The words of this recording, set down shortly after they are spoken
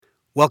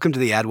Welcome to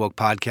the AdWoke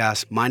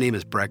podcast. My name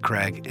is Brett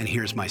Craig, and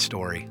here's my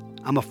story.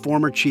 I'm a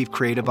former chief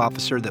creative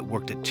officer that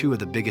worked at two of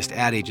the biggest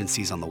ad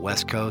agencies on the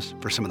West Coast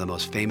for some of the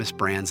most famous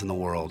brands in the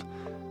world.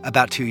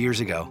 About 2 years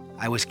ago,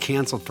 I was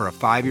canceled for a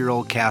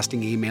 5-year-old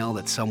casting email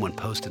that someone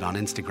posted on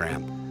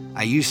Instagram.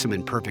 I used some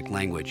imperfect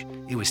language.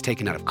 It was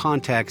taken out of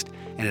context,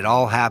 and it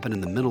all happened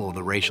in the middle of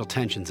the racial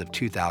tensions of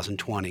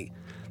 2020.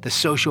 The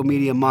social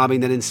media mobbing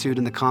that ensued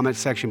in the comment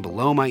section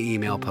below my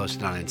email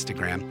posted on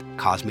Instagram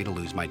caused me to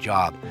lose my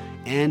job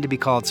and to be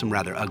called some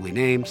rather ugly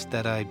names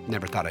that I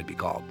never thought I'd be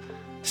called.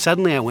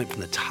 Suddenly, I went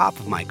from the top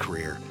of my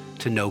career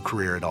to no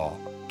career at all,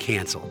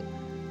 canceled.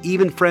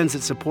 Even friends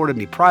that supported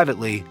me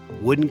privately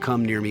wouldn't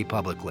come near me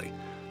publicly.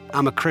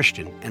 I'm a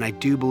Christian, and I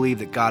do believe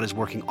that God is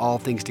working all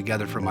things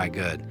together for my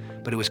good,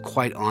 but it was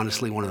quite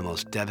honestly one of the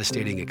most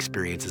devastating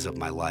experiences of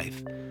my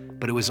life.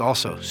 But it was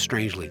also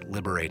strangely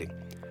liberating.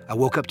 I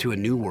woke up to a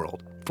new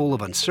world, full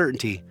of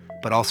uncertainty,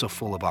 but also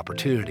full of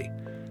opportunity.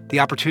 The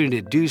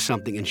opportunity to do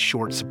something in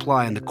short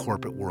supply in the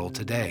corporate world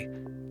today.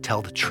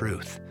 Tell the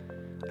truth.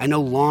 I no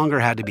longer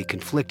had to be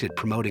conflicted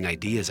promoting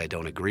ideas I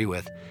don't agree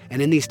with,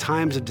 and in these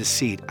times of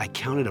deceit, I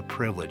count it a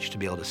privilege to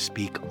be able to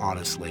speak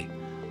honestly.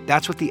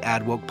 That's what the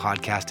AdWoke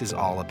podcast is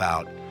all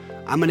about.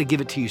 I'm going to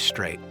give it to you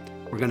straight.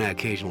 We're going to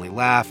occasionally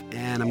laugh,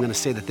 and I'm going to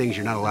say the things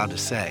you're not allowed to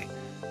say.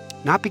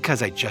 Not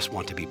because I just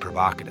want to be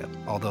provocative,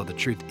 although the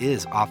truth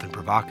is often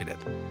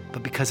provocative,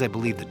 but because I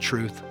believe the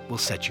truth will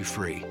set you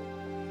free.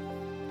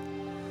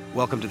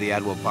 Welcome to the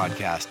AdWoke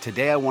podcast.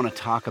 Today I want to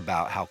talk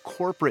about how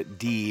corporate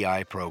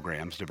DEI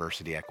programs,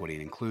 diversity, equity,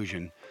 and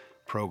inclusion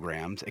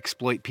programs,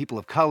 exploit people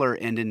of color,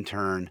 and in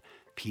turn,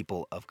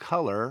 people of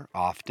color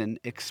often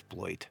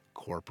exploit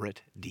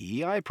corporate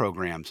DEI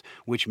programs,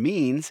 which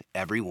means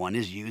everyone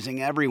is using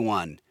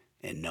everyone,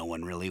 and no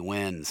one really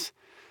wins.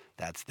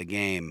 That's the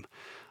game.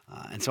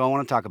 And so I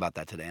want to talk about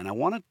that today. And I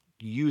want to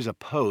use a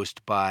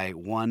post by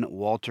one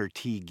Walter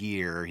T.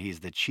 Geer. He's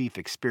the Chief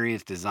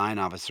Experience Design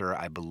Officer,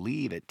 I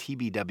believe, at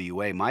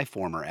TBWA, my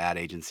former ad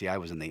agency. I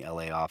was in the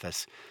LA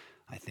office.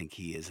 I think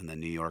he is in the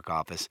New York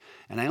office.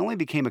 And I only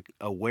became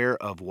aware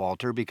of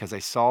Walter because I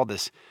saw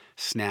this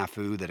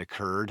snafu that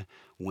occurred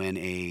when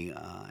a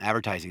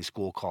advertising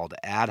school called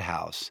Ad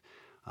House,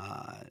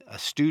 a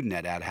student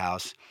at Ad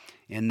House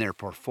in their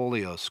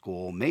portfolio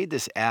school, made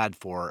this ad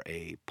for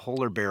a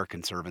polar bear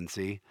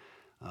conservancy,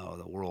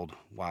 the World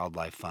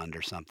Wildlife Fund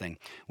or something,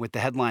 with the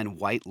headline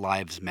 "White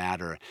Lives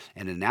Matter."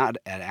 And an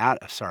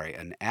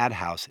Ad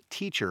House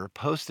teacher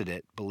posted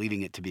it,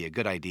 believing it to be a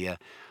good idea,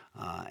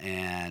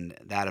 and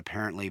that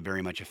apparently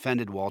very much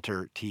offended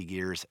Walter T.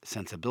 Geer's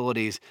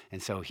sensibilities,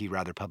 and so he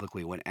rather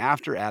publicly went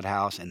after Ad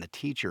House and the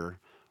teacher,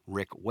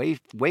 Rick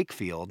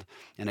Wakefield,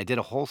 and I did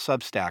a whole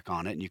Substack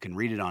on it, and you can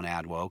read it on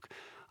AdWoke.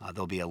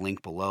 There'll be a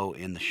link below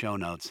in the show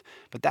notes.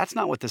 But that's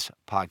not what this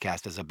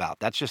podcast is about.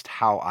 That's just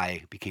how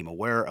I became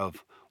aware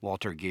of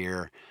Walter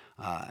Geer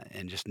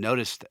and just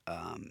noticed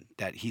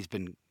that he's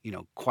been,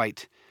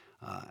 quite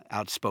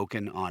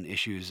outspoken on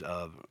issues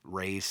of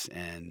race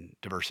and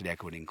diversity,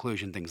 equity,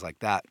 inclusion, things like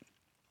that.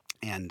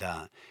 And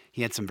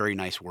he had some very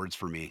nice words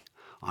for me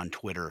on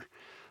Twitter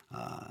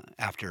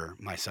after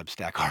my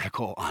Substack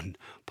article on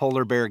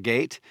Polar Bear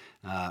Gate.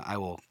 I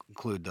will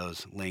include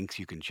those links.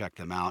 You can check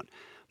them out.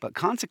 But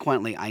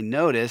consequently, I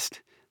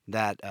noticed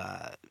that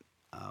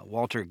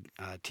Walter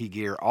T.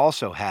 Geer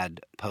also had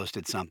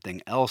posted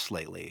something else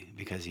lately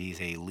because he's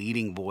a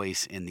leading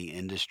voice in the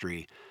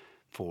industry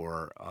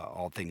for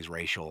all things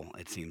racial,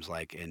 it seems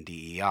like, and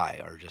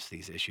DEI, or just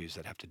these issues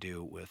that have to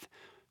do with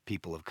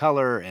people of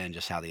color and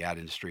just how the ad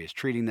industry is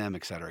treating them,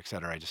 et cetera, et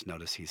cetera. I just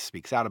noticed he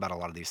speaks out about a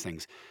lot of these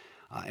things.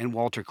 And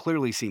Walter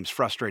clearly seems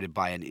frustrated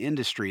by an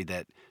industry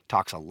that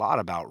talks a lot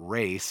about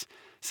race,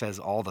 says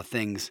all the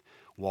things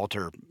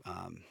Walter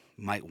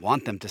might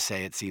want them to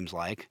say, it seems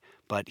like,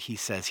 but he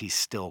says he's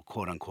still,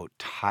 quote unquote,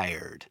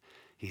 tired.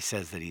 He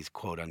says that he's,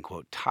 quote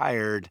unquote,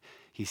 tired.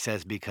 He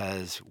says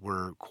because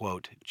we're,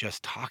 quote,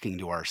 just talking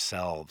to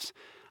ourselves.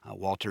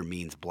 Walter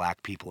means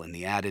black people in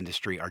the ad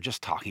industry are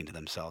just talking to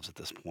themselves at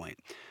this point.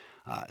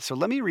 So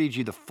let me read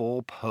you the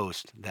full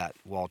post that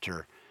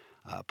Walter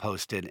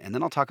posted, and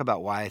then I'll talk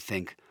about why I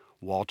think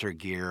Walter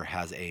Geer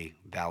has a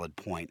valid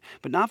point,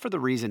 but not for the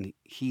reason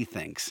he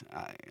thinks.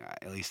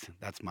 At least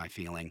that's my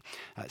feeling.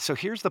 So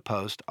here's the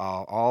post.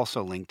 I'll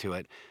also link to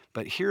it.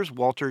 But here's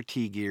Walter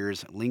T.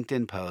 Geer's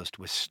LinkedIn post,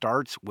 which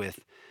starts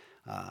with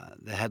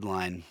the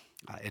headline,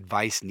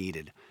 Advice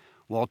Needed.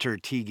 Walter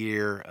T.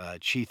 Geer,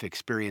 Chief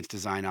Experience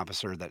Design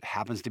Officer that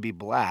happens to be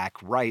black,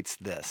 writes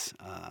this,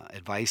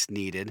 Advice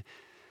Needed.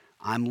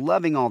 I'm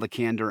loving all the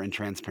candor and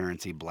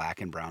transparency black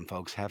and brown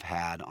folks have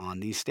had on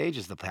these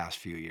stages the past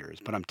few years,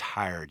 but I'm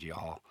tired,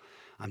 y'all.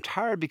 I'm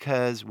tired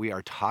because we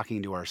are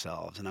talking to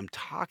ourselves, and I'm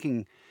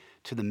talking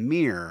to the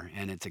mirror,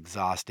 and it's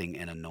exhausting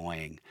and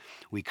annoying.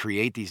 We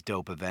create these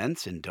dope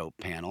events and dope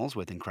panels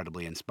with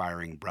incredibly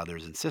inspiring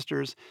brothers and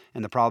sisters,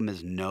 and the problem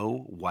is no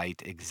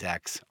white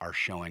execs are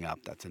showing up.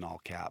 That's in all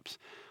caps.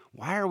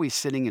 Why are we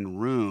sitting in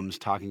rooms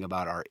talking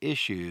about our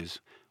issues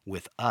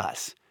with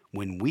us?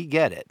 When we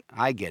get it,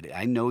 I get it.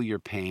 I know your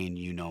pain,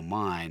 you know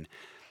mine.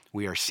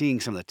 We are seeing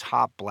some of the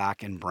top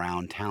black and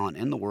brown talent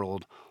in the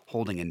world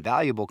holding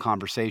invaluable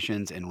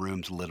conversations and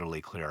rooms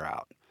literally clear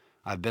out.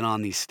 I've been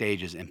on these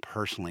stages and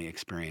personally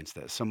experienced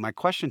this. So, my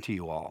question to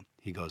you all,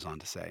 he goes on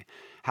to say,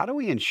 how do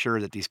we ensure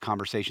that these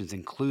conversations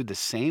include the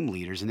same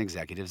leaders and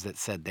executives that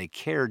said they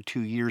cared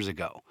 2 years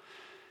ago?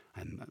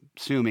 I'm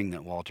assuming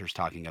that Walter's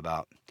talking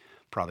about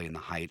probably in the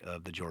height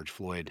of the George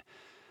Floyd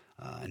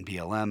and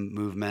BLM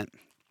movement.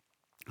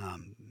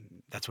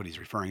 That's what he's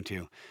referring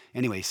to.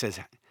 Anyway, he says,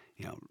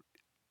 you know,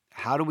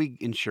 how do we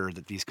ensure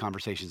that these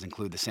conversations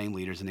include the same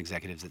leaders and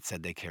executives that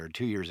said they cared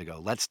 2 years ago?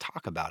 Let's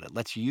talk about it.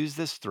 Let's use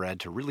this thread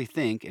to really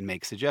think and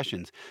make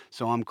suggestions.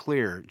 So I'm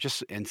clear,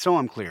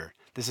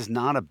 this is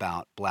not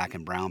about black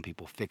and brown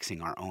people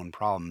fixing our own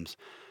problems.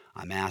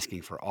 I'm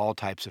asking for all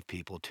types of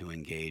people to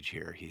engage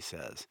here, he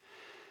says.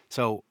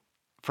 So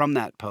from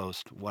that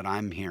post, what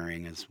I'm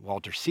hearing is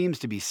Walter seems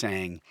to be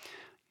saying,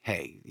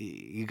 hey,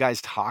 you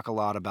guys talk a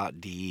lot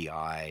about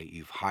DEI.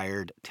 You've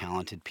hired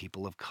talented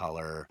people of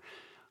color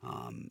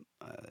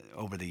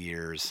over the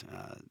years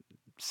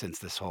since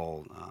this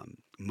whole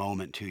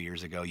moment 2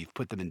 years ago. You've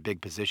put them in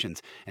big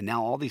positions. And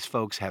now all these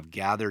folks have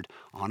gathered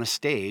on a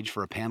stage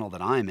for a panel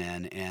that I'm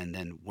in. And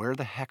then where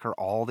the heck are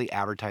all the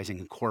advertising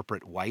and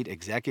corporate white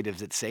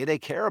executives that say they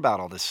care about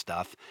all this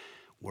stuff?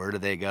 Where do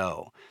they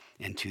go?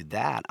 And to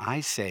that,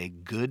 I say,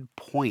 good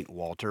point,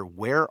 Walter.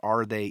 Where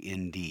are they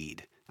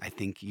indeed? I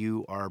think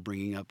you are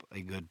bringing up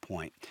a good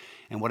point.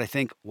 And what I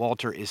think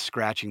Walter is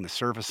scratching the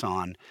surface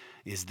on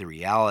is the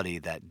reality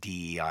that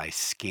DEI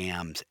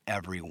scams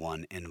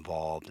everyone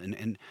involved. And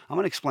I'm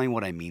going to explain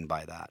what I mean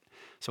by that.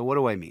 So what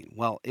do I mean?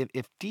 Well,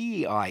 if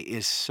DEI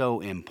is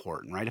so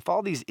important, right? If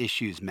all these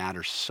issues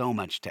matter so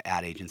much to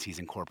ad agencies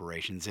and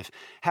corporations, if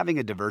having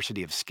a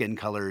diversity of skin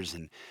colors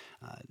and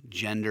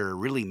gender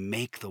really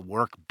make the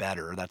work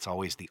better, that's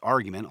always the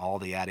argument. All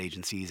the ad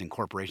agencies and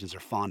corporations are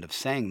fond of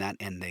saying that,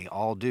 and they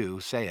all do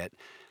say it.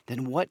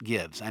 Then what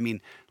gives? I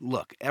mean,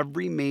 look,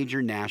 every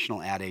major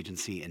national ad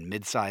agency and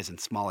mid-size and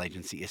small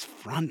agency is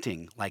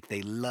fronting like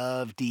they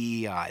love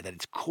DEI, that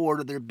it's core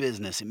to their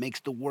business. It makes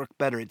the work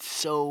better. It's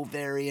so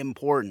very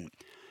important.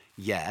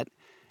 Yet,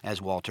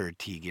 as Walter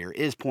T. Gear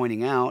is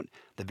pointing out,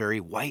 the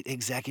very white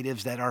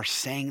executives that are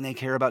saying they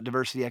care about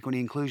diversity, equity,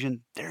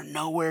 inclusion, they're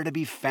nowhere to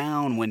be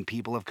found when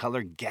people of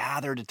color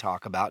gather to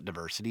talk about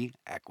diversity,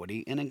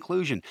 equity, and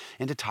inclusion,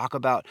 and to talk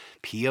about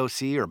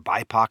POC or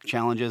BIPOC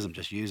challenges. I'm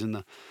just using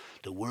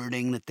the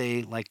wording that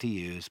they like to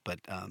use, but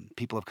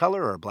people of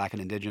color or black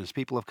and indigenous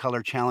people of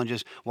color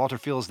challenges, Walter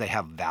feels they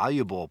have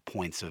valuable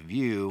points of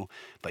view,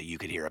 but you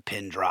could hear a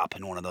pin drop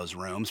in one of those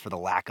rooms for the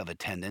lack of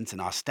attendance. And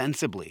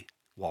ostensibly,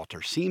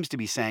 Walter seems to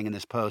be saying in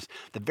this post,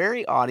 the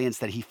very audience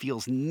that he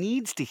feels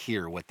needs to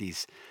hear what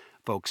these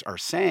folks are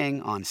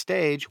saying on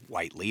stage,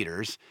 white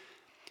leaders,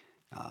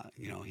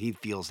 he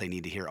feels they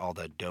need to hear all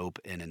the dope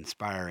and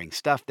inspiring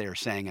stuff they're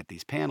saying at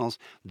these panels.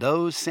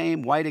 Those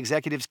same white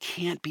executives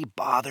can't be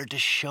bothered to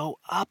show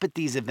up at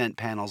these event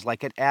panels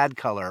like at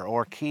AdColor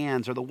or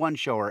Cannes or the One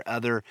Show or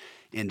other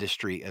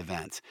industry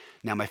events.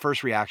 Now, my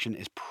first reaction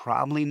is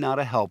probably not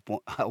a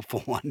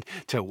helpful one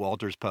to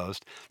Walter's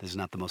post. This is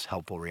not the most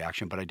helpful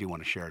reaction, but I do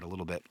want to share it a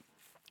little bit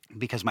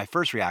because my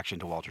first reaction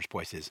to Walter's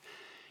post is,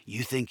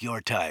 you think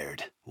you're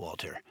tired,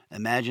 Walter.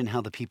 Imagine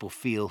how the people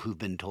feel who've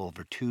been told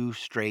for 2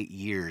 straight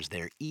years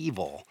they're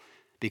evil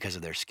because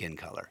of their skin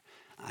color.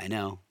 I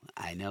know,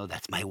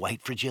 that's my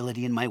white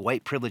fragility and my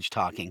white privilege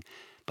talking,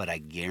 but I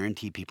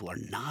guarantee people are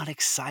not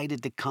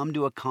excited to come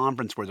to a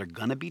conference where they're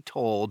going to be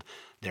told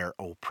they're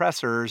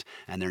oppressors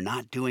and they're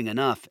not doing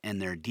enough in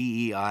their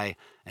DEI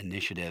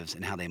initiatives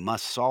and how they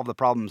must solve the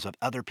problems of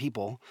other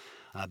people.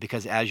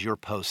 Because as your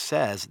post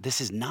says,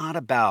 this is not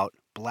about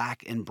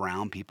black and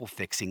brown people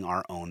fixing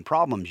our own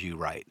problems, you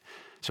write.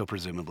 So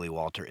presumably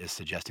Walter is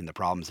suggesting the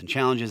problems and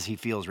challenges he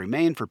feels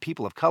remain for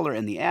people of color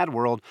in the ad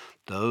world.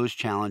 Those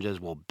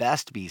challenges will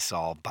best be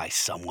solved by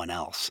someone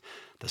else.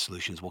 The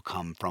solutions will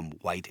come from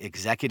white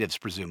executives,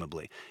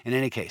 presumably. In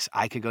any case,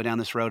 I could go down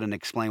this road and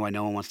explain why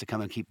no one wants to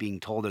come and keep being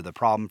told they're the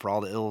problem for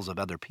all the ills of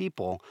other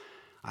people.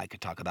 I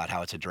could talk about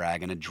how it's a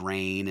drag and a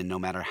drain, and no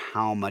matter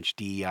how much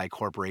DEI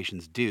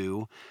corporations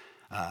do,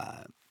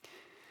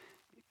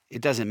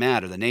 it doesn't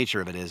matter. The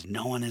nature of it is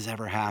no one is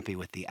ever happy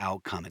with the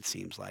outcome, it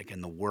seems like,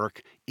 and the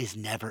work is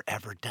never,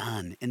 ever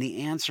done. And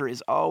the answer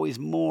is always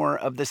more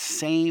of the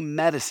same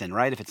medicine,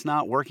 right? If it's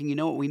not working, you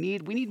know what we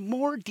need? We need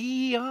more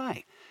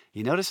DEI.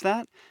 You notice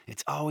that?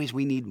 It's always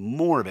we need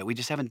more of it. We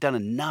just haven't done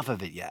enough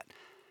of it yet.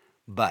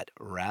 But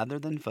rather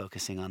than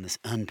focusing on this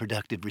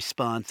unproductive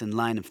response and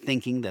line of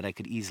thinking that I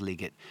could easily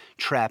get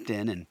trapped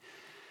in and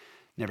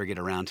never get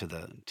around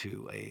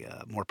to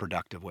a more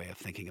productive way of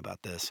thinking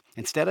about this.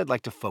 Instead, I'd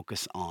like to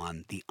focus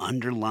on the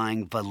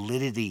underlying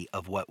validity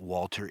of what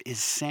Walter is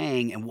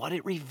saying and what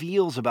it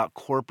reveals about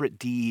corporate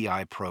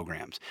DEI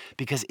programs.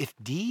 Because if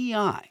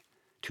DEI,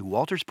 to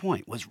Walter's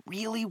point, was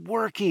really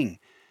working,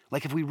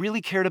 like if we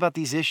really cared about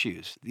these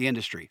issues, the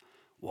industry,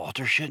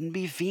 Walter shouldn't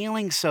be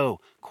feeling so,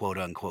 quote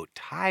unquote,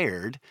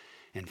 tired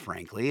And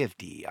frankly, if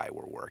DEI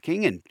were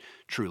working and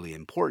truly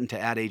important to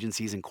ad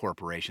agencies and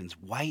corporations,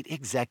 white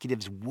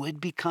executives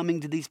would be coming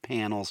to these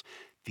panels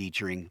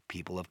featuring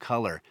people of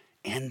color.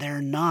 And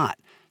they're not.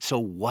 So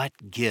what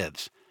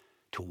gives?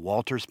 To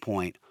Walter's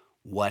point,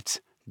 what's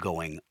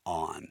going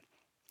on?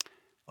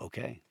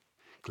 Okay,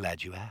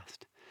 glad you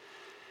asked.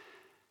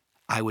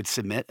 I would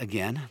submit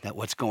again that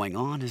what's going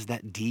on is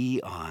that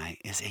DEI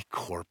is a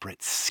corporate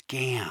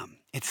scam.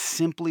 It's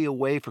simply a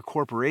way for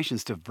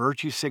corporations to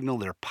virtue signal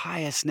their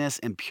piousness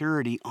and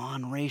purity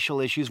on racial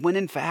issues when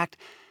in fact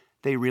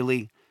they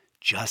really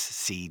just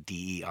see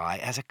DEI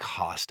as a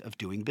cost of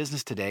doing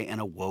business today in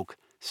a woke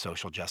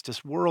social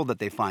justice world that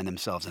they find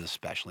themselves in,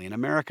 especially in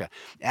America.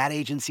 Ad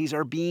agencies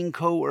are being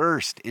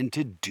coerced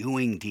into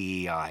doing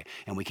DEI,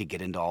 and we could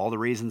get into all the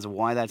reasons of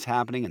why that's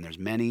happening, and there's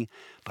many,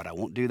 but I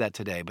won't do that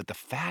today. But the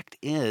fact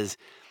is,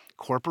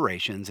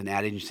 corporations and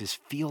ad agencies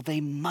feel they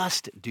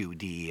must do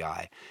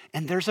DEI,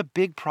 and there's a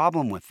big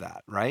problem with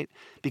that, right?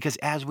 Because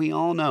as we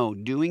all know,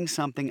 doing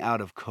something out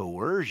of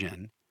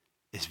coercion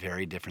is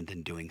very different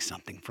than doing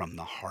something from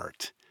the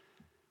heart.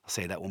 I'll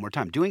say that one more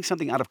time. Doing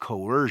something out of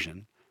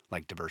coercion,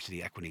 like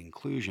diversity, equity,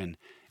 inclusion,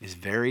 is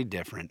very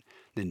different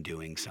than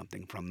doing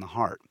something from the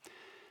heart.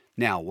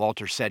 Now,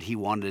 Walter said he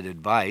wanted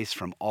advice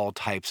from all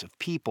types of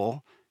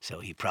people, so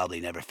he probably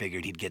never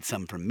figured he'd get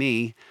some from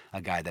me,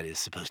 a guy that is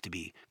supposed to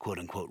be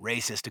quote-unquote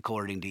racist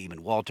according to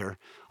even Walter.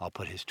 I'll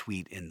put his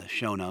tweet in the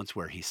show notes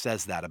where he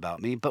says that about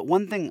me. But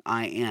one thing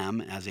I am,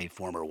 as a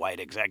former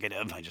white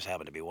executive, I just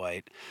happen to be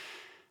white,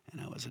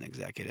 and I was an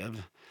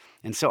executive.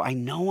 And so I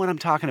know what I'm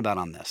talking about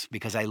on this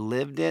because I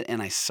lived it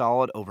and I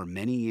saw it over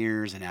many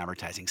years in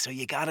advertising. So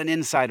you got an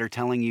insider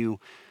telling you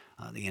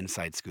the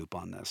inside scoop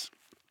on this.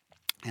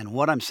 And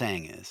what I'm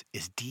saying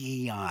is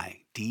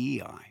DEI,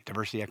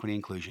 diversity, equity,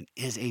 inclusion,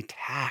 is a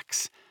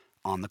tax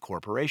on the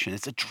corporation.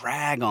 It's a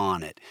drag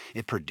on it.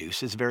 It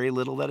produces very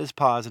little that is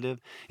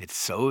positive. It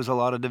sows a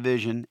lot of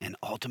division and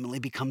ultimately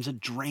becomes a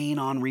drain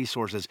on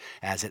resources,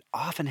 as it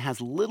often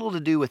has little to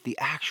do with the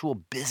actual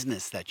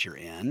business that you're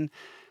in,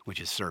 which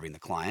is serving the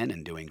client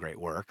and doing great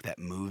work that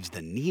moves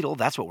the needle.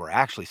 That's what we're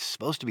actually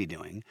supposed to be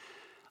doing.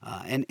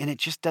 And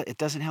it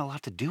doesn't have a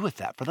lot to do with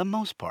that for the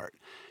most part.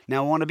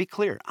 Now, I want to be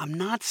clear. I'm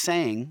not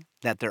saying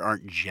that there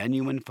aren't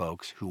genuine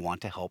folks who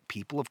want to help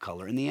people of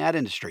color in the ad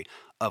industry.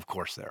 Of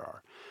course there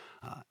are.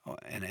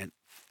 And at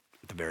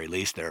the very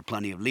least, there are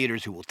plenty of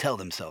leaders who will tell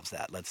themselves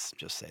that. Let's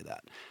just say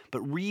that.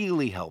 But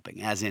really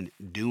helping, as in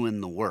doing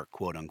the work,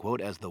 quote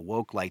unquote, as the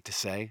woke like to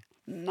say,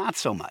 not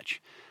so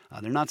much.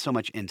 They're not so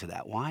much into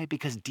that. Why?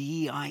 Because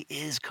DEI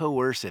is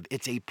coercive.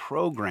 It's a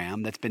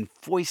program that's been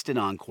foisted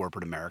on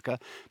corporate America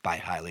by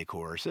highly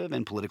coercive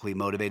and politically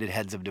motivated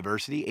heads of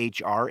diversity,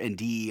 HR, and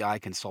DEI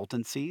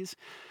consultancies.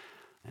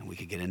 And we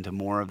could get into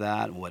more of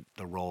that, what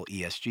the role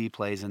ESG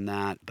plays in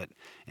that. But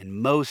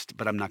I'm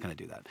not going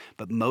to do that.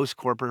 But most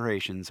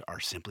corporations are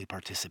simply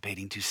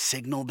participating to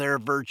signal their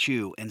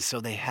virtue. And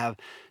so they have,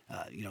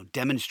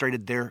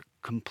 demonstrated their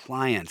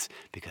compliance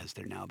because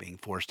they're now being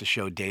forced to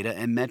show data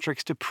and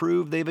metrics to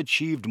prove they've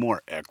achieved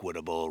more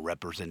equitable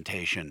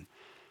representation.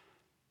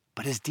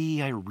 But is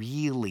DEI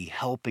really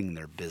helping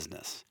their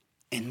business?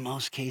 In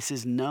most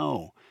cases,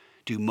 no.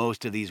 Do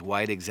most of these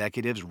white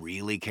executives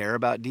really care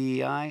about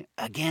DEI?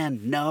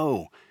 Again,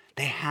 no.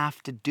 They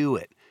have to do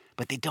it,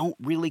 but they don't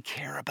really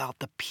care about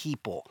the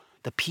people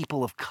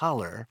of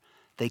color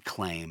they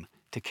claim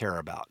to care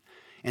about.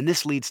 And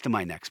this leads to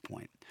my next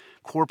point.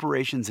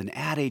 Corporations and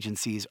ad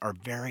agencies are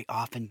very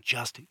often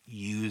just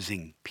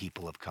using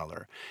people of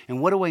color.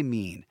 And what do I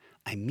mean?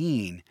 I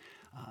mean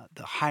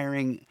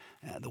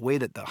the way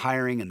that the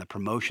hiring and the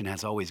promotion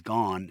has always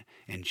gone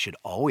and should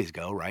always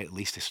go, right, at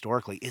least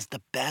historically, is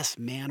the best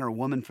man or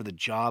woman for the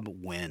job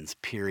wins,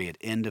 period,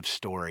 end of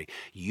story.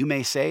 You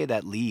may say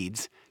that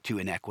leads to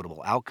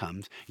inequitable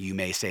outcomes. You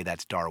may say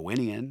that's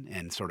Darwinian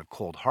and sort of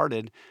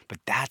cold-hearted, but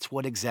that's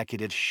what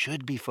executives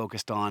should be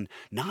focused on,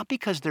 not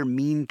because they're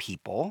mean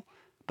people,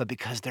 but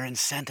because they're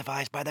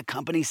incentivized by the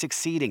company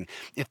succeeding.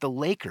 If the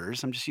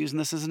Lakers, I'm just using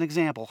this as an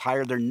example,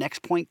 hire their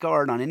next point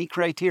guard on any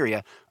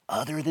criteria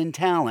other than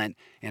talent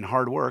and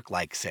hard work,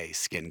 like, say,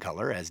 skin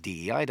color, as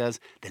DEI does,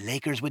 the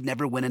Lakers would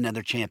never win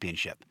another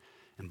championship.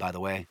 And by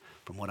the way,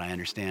 from what I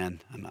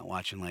understand, I'm not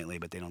watching lately,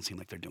 but they don't seem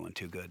like they're doing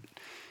too good,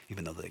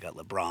 even though they got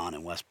LeBron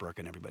and Westbrook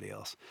and everybody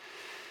else.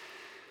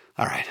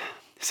 All right.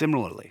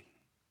 Similarly,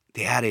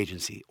 the ad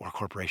agency or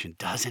corporation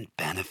doesn't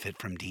benefit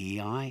from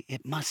DEI.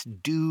 It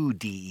must do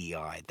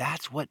DEI.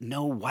 That's what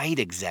no white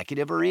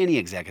executive or any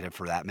executive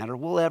for that matter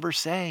will ever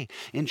say.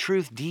 In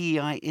truth,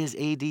 DEI is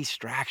a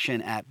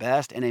distraction at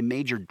best and a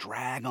major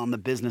drag on the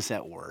business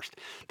at worst,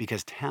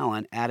 because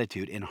talent,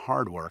 attitude, and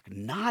hard work,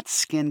 not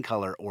skin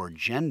color or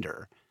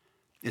gender,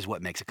 is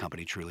what makes a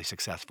company truly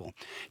successful.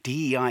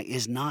 DEI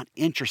is not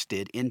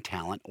interested in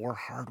talent or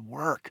hard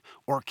work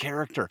or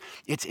character.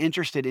 It's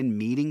interested in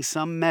meeting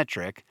some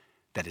metric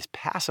that is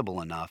passable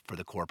enough for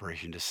the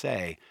corporation to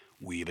say,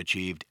 we've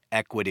achieved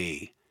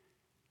equity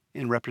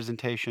in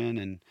representation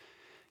and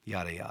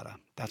yada, yada.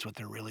 That's what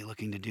they're really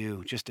looking to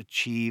do, just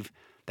achieve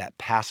that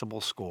passable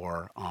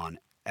score on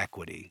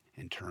equity,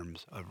 in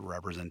terms of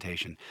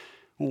representation.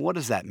 Well, what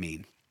does that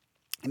mean?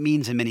 It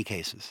means in many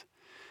cases,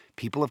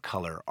 people of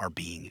color are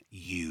being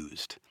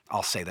used.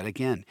 I'll say that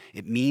again.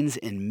 It means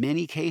in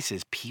many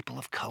cases, people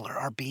of color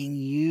are being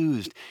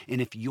used.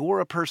 And if you're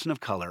a person of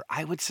color,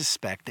 I would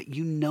suspect that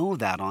you know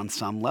that on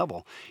some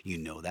level. You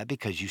know that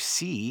because you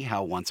see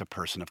how once a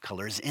person of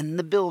color is in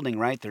the building,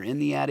 right? They're in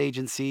the ad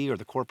agency or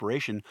the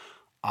corporation.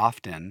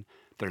 Often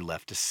they're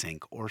left to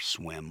sink or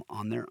swim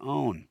on their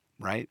own,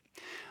 right?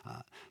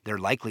 They're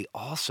likely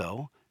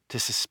also to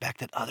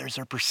suspect that others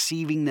are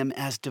perceiving them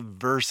as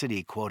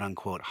diversity, quote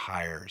unquote,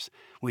 hires,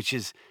 which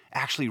is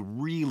actually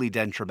really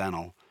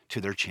detrimental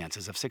to their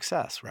chances of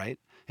success, right?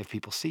 If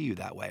people see you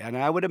that way. And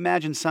I would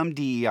imagine some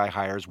DEI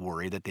hires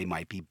worry that they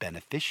might be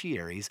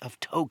beneficiaries of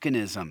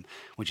tokenism,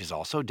 which is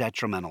also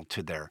detrimental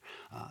to their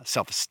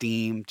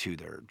self-esteem, to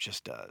their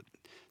just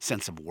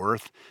sense of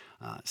worth.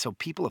 So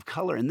people of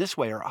color in this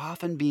way are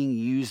often being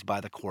used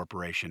by the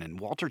corporation. And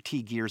Walter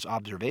T. Geer's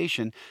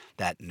observation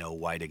that no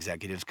white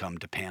executives come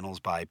to panels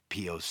by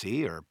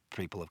POC or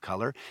people of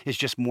color is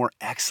just more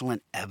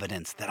excellent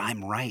evidence that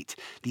I'm right.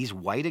 These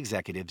white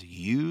executives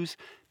use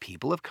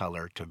people of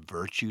color to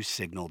virtue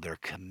signal their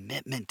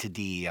commitment to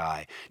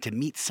DEI, to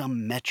meet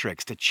some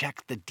metrics, to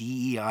check the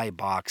DEI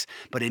box.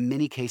 But in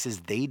many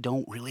cases, they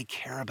don't really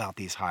care about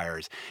these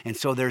hires. And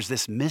so there's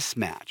this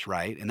mismatch,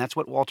 right? And that's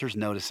what Walter's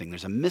noticing.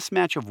 There's a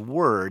mismatch of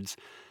words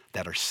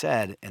that are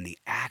said and the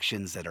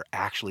actions that are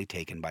actually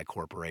taken by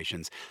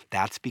corporations.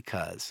 That's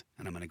because,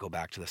 and I'm going to go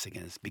back to this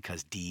again, it's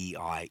because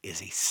DEI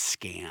is a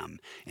scam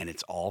and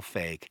it's all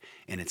fake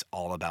and it's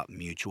all about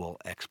mutual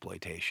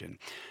exploitation.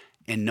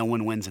 And no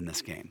one wins in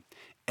this game.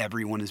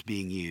 Everyone is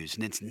being used.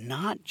 And it's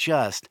not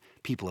just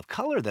people of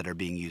color that are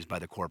being used by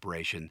the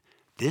corporation.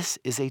 This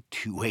is a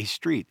two-way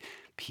street.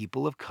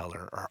 People of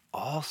color are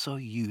also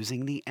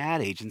using the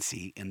ad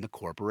agency in the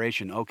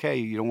corporation. Okay,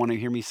 you don't want to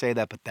hear me say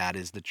that, but that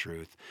is the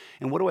truth.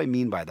 And what do I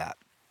mean by that?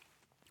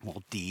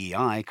 Well,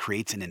 DEI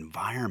creates an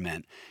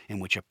environment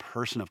in which a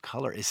person of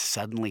color is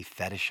suddenly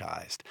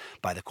fetishized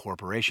by the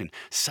corporation.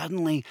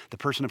 Suddenly, the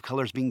person of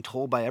color is being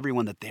told by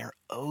everyone that they're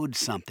owed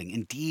something.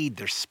 Indeed,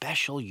 they're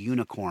special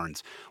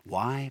unicorns.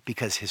 Why?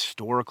 Because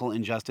historical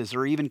injustice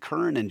or even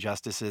current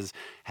injustices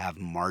have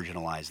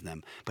marginalized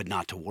them. But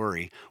not to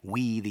worry,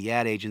 we, the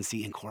ad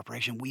agency and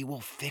corporation, we will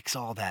fix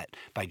all that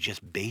by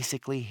just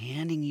basically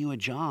handing you a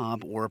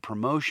job or a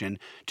promotion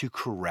to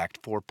correct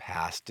for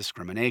past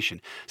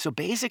discrimination. So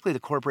basically, the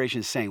corporation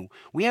is saying,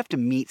 we have to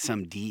meet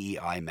some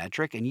DEI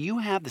metric, and you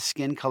have the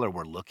skin color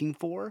we're looking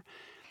for.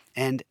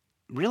 And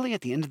really,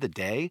 at the end of the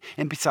day,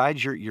 and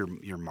besides, you're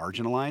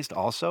marginalized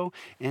also.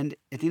 And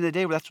at the end of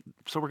the day,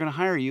 so we're going to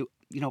hire you,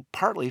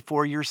 partly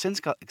for your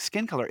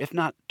skin color, if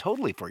not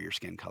totally for your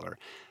skin color.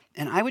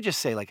 And I would just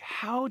say, like,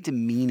 how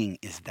demeaning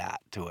is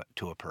that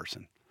to a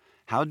person?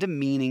 How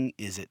demeaning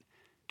is it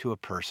to a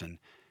person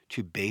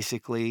to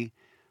basically,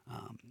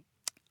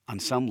 on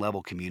some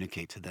level,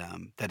 communicate to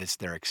them that it's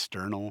their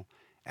external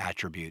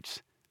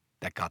attributes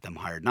that got them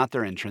hired, not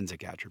their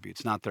intrinsic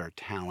attributes, not their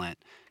talent,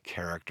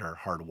 character,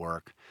 hard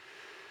work.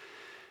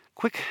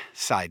 Quick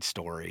side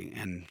story,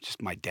 and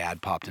just my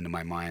dad popped into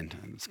my mind.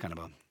 It's kind of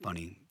a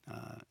funny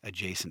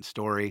adjacent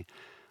story.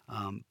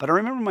 But I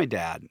remember my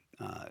dad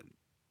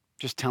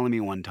just telling me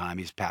one time,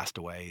 he's passed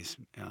away. He's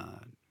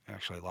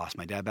actually lost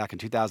my dad back in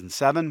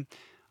 2007.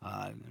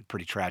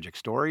 Pretty tragic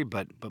story,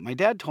 but my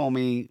dad told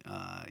me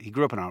he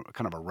grew up in a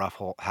kind of a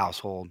rough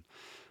household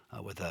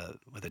with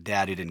a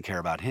dad who didn't care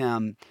about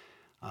him,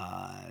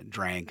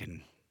 drank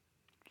and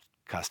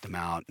cussed him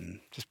out, and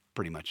just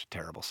pretty much a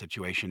terrible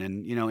situation.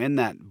 And in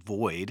that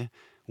void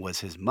was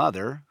his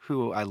mother,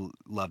 who I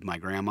loved my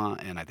grandma,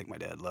 and I think my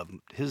dad loved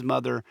his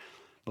mother.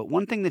 But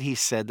one thing that he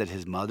said that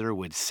his mother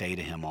would say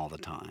to him all the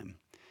time,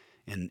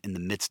 in the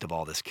midst of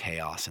all this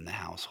chaos in the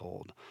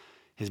household,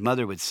 his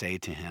mother would say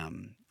to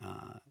him,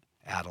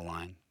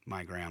 Adeline,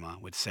 my grandma,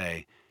 would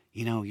say,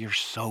 you're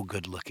so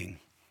good looking.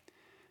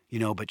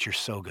 But you're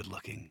so good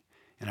looking.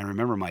 And I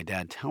remember my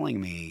dad telling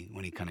me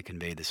when he kind of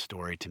conveyed this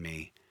story to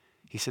me,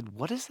 he said,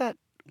 what does that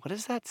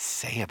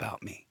say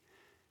about me?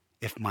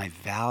 If my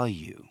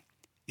value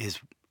is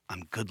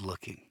I'm good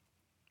looking.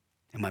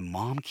 And my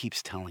mom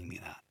keeps telling me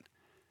that.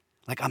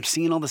 Like, I'm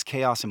seeing all this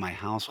chaos in my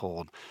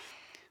household.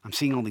 I'm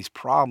seeing all these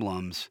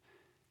problems,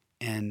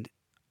 and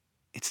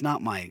it's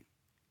not my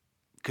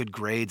good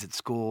grades at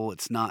school.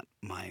 It's not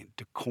my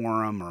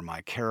decorum or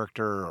my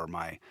character or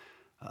my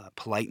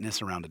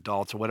politeness around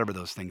adults or whatever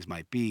those things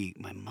might be.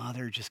 My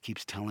mother just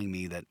keeps telling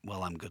me that,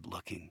 well, I'm good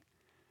looking.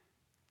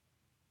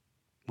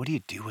 What do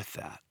you do with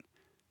that?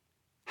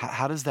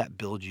 How does that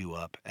build you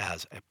up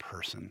as a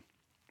person?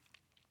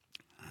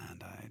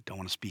 And I don't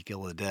want to speak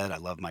ill of the dead. I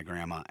love my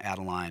grandma,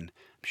 Adeline.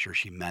 I'm sure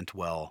she meant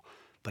well,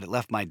 but it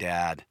left my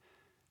dad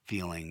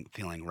feeling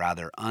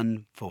rather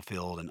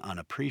unfulfilled and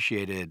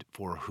unappreciated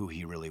for who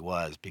he really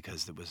was,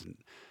 because there was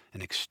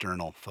an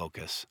external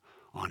focus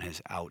on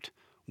his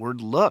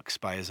outward looks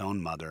by his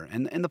own mother.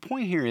 And the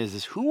point here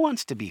is who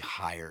wants to be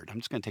hired? I'm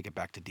just going to take it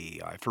back to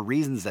DEI for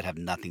reasons that have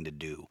nothing to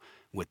do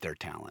with their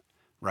talent,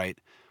 right?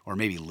 or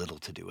maybe little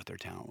to do with their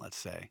talent, let's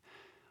say,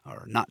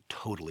 or not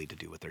totally to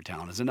do with their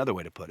talent is another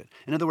way to put it.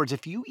 In other words,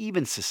 if you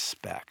even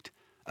suspect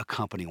a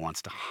company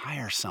wants to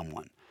hire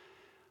someone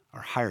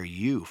or hire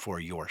you for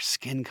your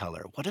skin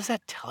color, what does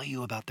that tell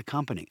you about the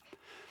company?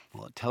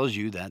 Well, it tells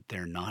you that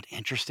they're not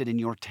interested in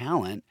your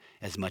talent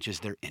as much as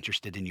they're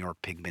interested in your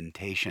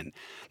pigmentation.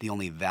 The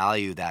only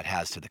value that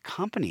has to the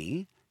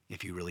company,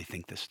 if you really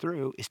think this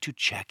through, is to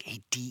check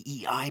a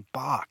DEI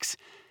box.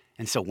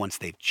 And so once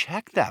they've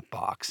checked that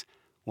box,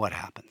 what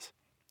happens?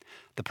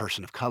 The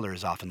person of color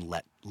is often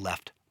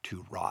left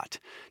to rot,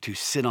 to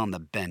sit on the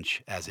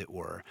bench, as it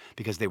were,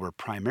 because they were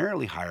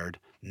primarily hired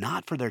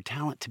not for their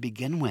talent to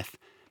begin with,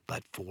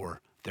 but for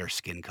their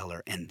skin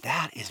color. And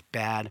that is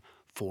bad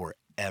for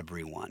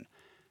everyone.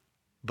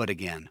 But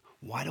again,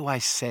 why do I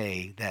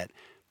say that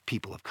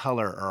people of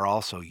color are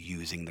also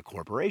using the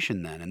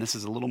corporation then? And this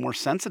is a little more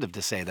sensitive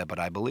to say that, but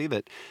I believe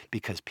it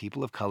because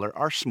people of color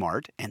are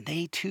smart and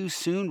they too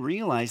soon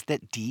realize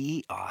that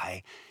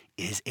DEI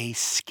is a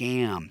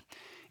scam.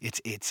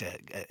 It's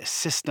a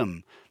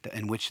system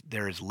in which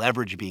there is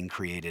leverage being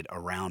created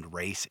around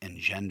race and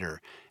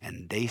gender,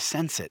 and they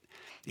sense it.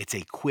 It's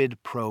a quid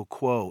pro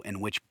quo in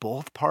which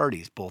both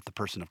parties, both the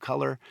person of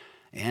color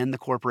and the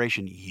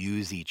corporation,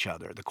 use each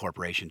other. The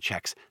corporation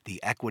checks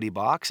the equity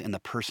box, and the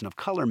person of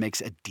color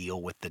makes a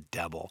deal with the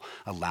devil,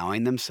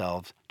 allowing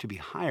themselves to be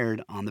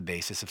hired on the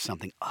basis of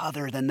something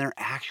other than their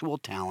actual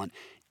talent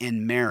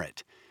and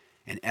merit.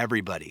 And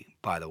everybody,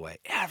 by the way,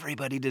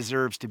 everybody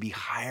deserves to be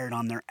hired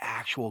on their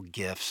actual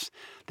gifts,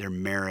 their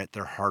merit,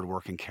 their hard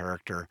work and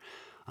character.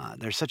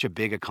 There's such a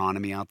big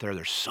economy out there.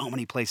 There's so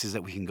many places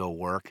that we can go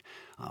work.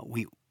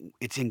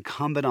 It's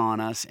incumbent on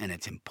us, and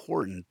it's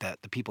important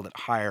that the people that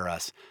hire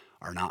us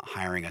are not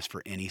hiring us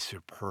for any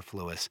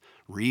superfluous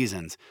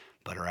reasons,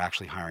 but are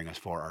actually hiring us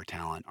for our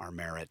talent, our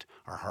merit,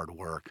 our hard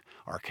work,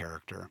 our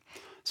character.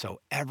 So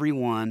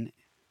everyone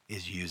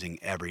is using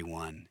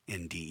everyone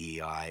in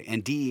DEI,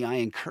 and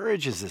DEI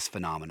encourages this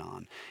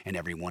phenomenon, and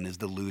everyone is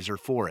the loser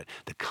for it.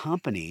 The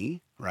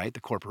company, right, the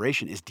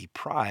corporation is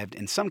deprived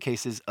in some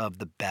cases of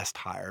the best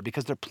hire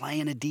because they're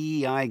playing a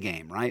DEI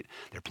game, right?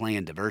 They're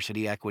playing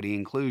diversity, equity,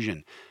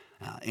 inclusion,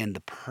 and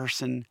the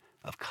person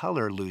of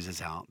color loses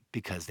out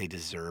because they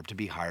deserve to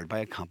be hired by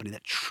a company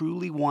that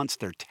truly wants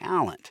their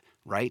talent,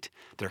 right?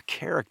 Their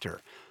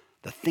character,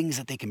 the things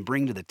that they can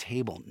bring to the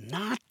table,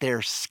 not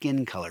their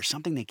skin color,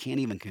 something they can't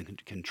even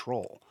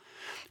control.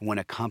 When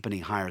a company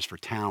hires for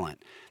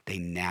talent, they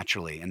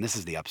naturally, and this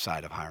is the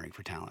upside of hiring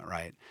for talent,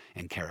 right?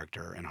 And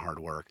character and hard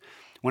work.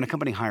 When a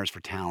company hires for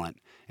talent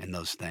and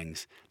those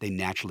things, they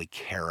naturally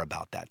care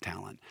about that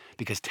talent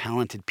because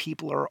talented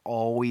people are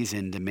always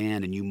in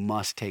demand and you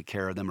must take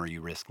care of them or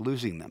you risk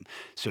losing them.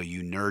 So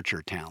you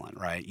nurture talent,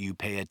 right? You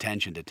pay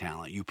attention to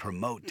talent. You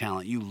promote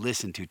talent. You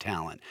listen to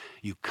talent.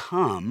 You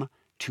come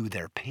to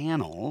their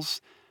panels,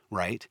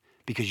 right?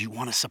 Because you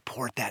want to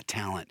support that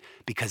talent,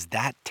 because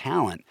that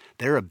talent,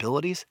 their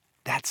abilities,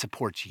 that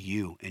supports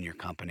you and your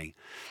company.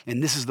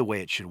 And this is the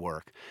way it should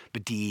work.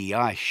 But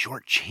DEI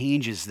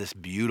shortchanges this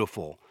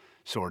beautiful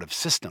sort of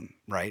system,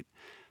 right?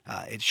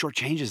 It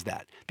shortchanges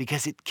that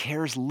because it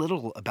cares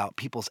little about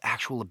people's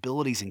actual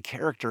abilities and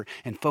character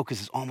and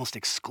focuses almost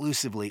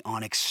exclusively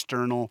on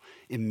external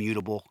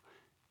immutable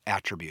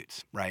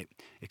attributes, right?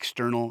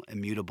 External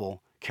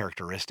immutable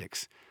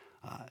characteristics.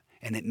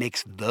 And it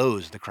makes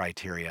those the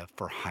criteria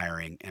for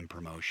hiring and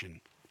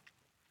promotion.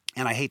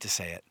 And I hate to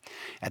say it,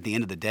 at the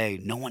end of the day,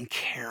 no one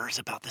cares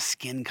about the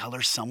skin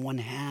color someone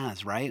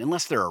has, right?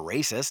 Unless they're a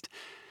racist.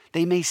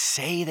 They may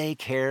say they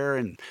care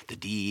in the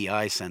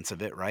DEI sense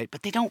of it, right?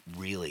 But they don't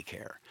really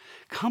care.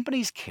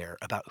 Companies care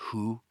about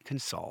who can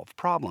solve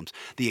problems.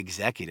 The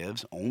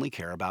executives only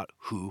care about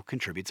who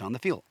contributes on the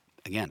field.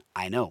 Again,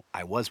 I know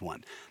I was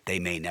one. They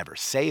may never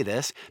say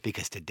this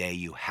because today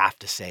you have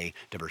to say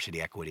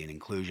diversity, equity, and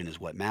inclusion is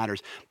what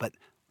matters. But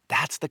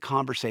that's the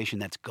conversation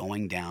that's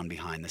going down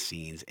behind the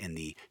scenes in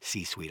the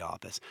C-suite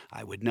office.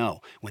 I would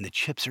know when the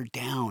chips are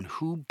down,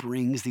 who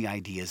brings the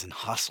ideas and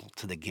hustle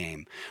to the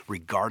game,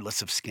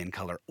 regardless of skin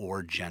color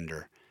or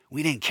gender.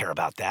 We didn't care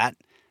about that.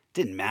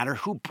 Didn't matter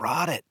who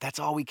brought it. That's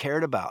all we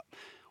cared about.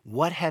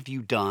 What have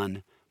you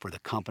done for the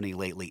company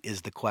lately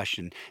is the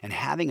question. And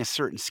having a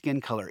certain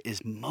skin color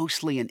is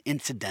mostly an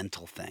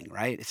incidental thing,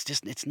 right?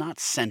 It's not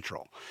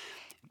central.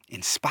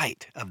 In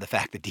spite of the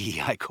fact that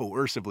DEI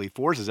coercively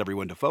forces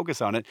everyone to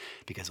focus on it,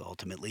 because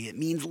ultimately it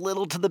means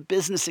little to the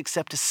business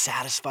except to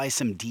satisfy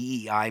some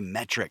DEI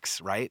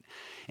metrics, right?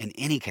 In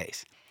any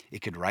case,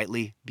 it could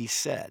rightly be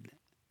said,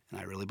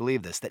 and I really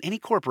believe this, that any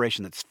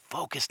corporation that's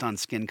focused on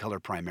skin color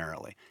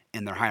primarily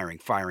in their hiring,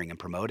 firing, and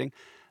promoting,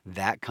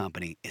 that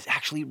company is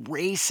actually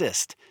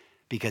racist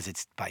because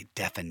it's by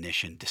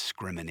definition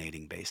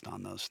discriminating based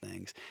on those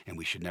things, and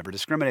we should never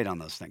discriminate on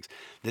those things.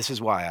 This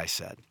is why I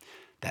said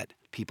that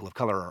people of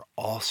color are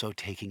also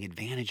taking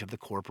advantage of the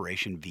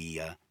corporation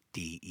via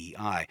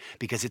DEI,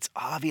 because it's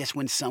obvious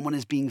when someone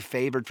is being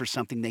favored for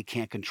something they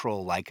can't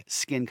control, like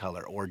skin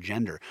color or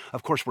gender.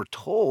 Of course, we're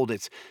told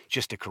it's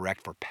just to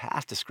correct for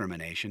past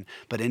discrimination,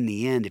 but in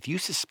the end, if you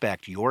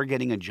suspect you're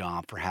getting a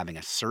job for having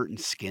a certain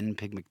skin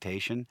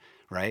pigmentation,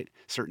 right,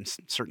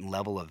 certain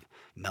level of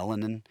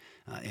melanin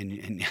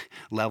in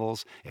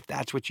levels, if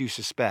that's what you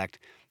suspect,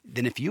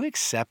 then if you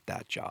accept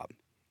that job,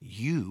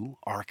 you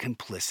are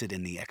complicit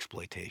in the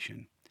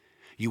exploitation.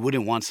 You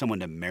wouldn't want someone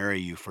to marry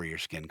you for your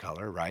skin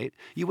color, right?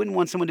 You wouldn't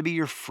want someone to be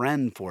your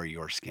friend for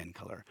your skin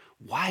color.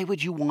 Why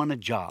would you want a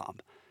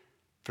job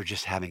for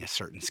just having a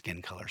certain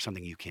skin color,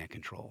 something you can't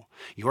control?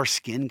 Your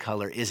skin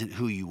color isn't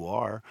who you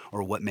are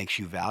or what makes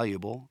you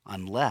valuable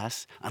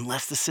unless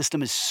the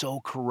system is so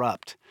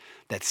corrupt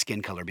that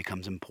skin color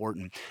becomes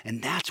important.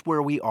 And that's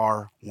where we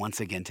are once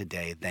again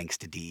today, thanks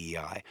to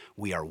DEI.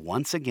 We are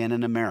once again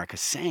in America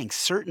saying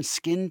certain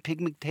skin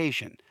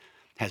pigmentation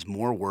has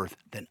more worth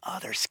than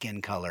other skin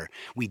color.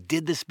 We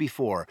did this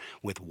before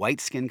with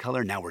white skin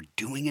color. Now we're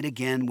doing it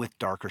again with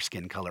darker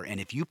skin color. And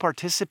if you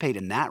participate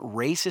in that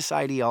racist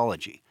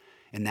ideology,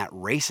 in that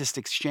racist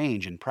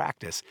exchange and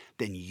practice,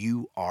 then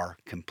you are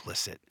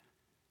complicit.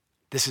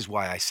 This is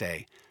why I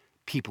say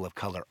people of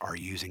color are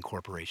using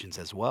corporations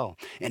as well.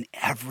 And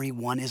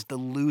everyone is the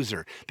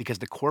loser because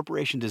the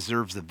corporation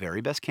deserves the very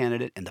best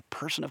candidate and the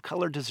person of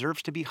color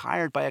deserves to be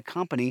hired by a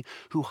company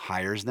who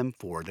hires them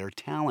for their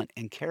talent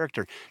and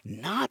character,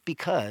 not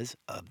because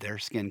of their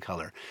skin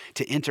color.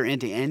 To enter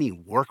into any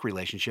work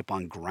relationship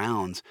on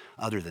grounds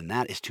other than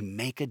that is to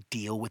make a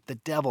deal with the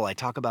devil. I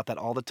talk about that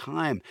all the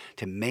time,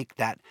 to make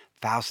that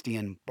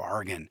Faustian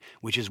bargain,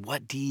 which is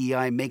what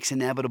DEI makes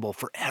inevitable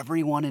for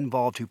everyone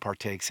involved who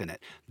partakes in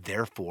it.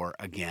 Therefore,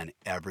 again,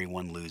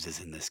 everyone loses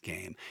in this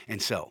game. And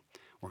so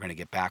we're going to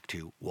get back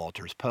to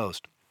Walter's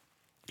post.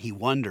 He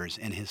wonders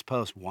in his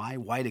post why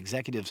white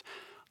executives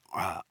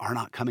are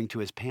not coming to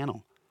his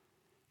panel.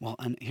 Well,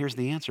 and here's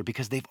the answer: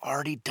 because they've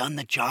already done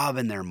the job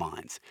in their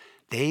minds.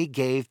 They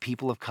gave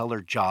people of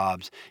color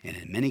jobs, and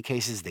in many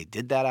cases, they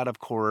did that out of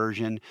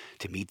coercion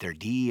to meet their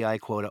DEI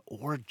quota,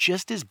 or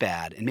just as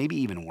bad, and maybe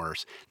even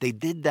worse, they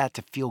did that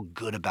to feel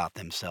good about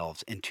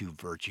themselves and to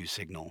virtue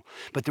signal.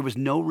 But there was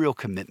no real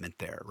commitment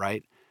there,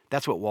 right?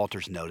 That's what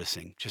Walter's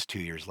noticing just 2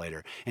 years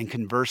later. And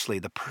conversely,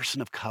 the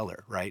person of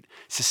color, right,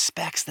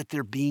 suspects that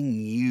they're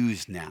being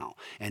used now.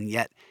 And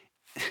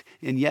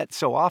yet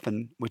so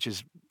often, which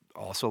is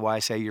also why I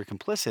say you're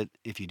complicit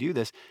if you do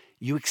this,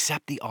 you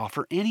accept the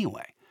offer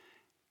anyway.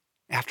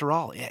 After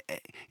all,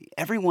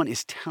 everyone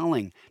is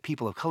telling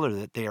people of color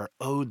that they are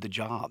owed the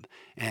job.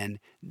 And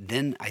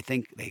then I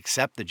think they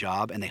accept the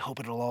job and they hope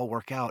it'll all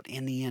work out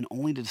in the end,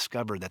 only to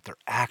discover that they're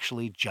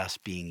actually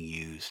just being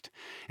used.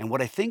 And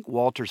what I think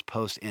Walter's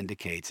post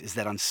indicates is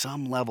that on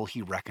some level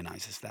he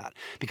recognizes that,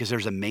 because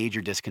there's a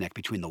major disconnect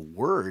between the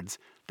words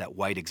that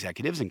white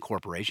executives and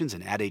corporations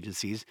and ad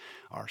agencies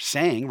are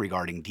saying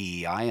regarding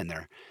DEI and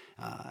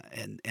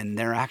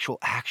their actual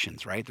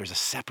actions, right? There's a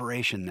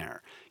separation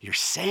there. You're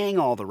saying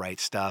all the right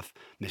stuff,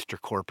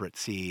 Mr. Corporate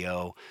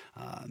CEO,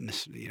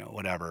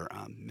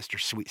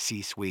 Mr.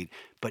 C-suite,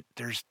 but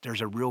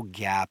there's a real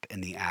gap in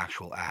the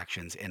actual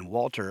actions. And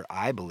Walter,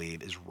 I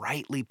believe, is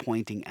rightly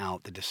pointing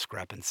out the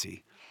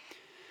discrepancy.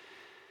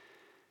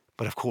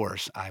 But of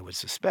course, I would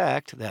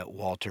suspect that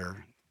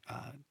Walter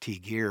T.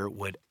 Geer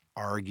would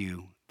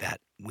argue that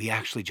we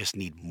actually just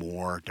need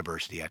more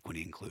diversity,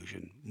 equity,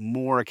 inclusion,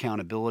 more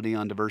accountability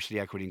on diversity,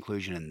 equity,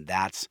 inclusion, and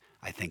that's,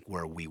 I think,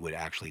 where we would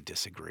actually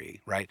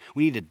disagree, right?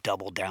 We need to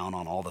double down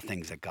on all the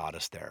things that got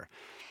us there.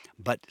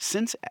 But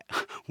since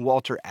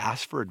Walter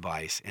asked for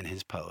advice in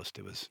his post,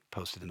 it was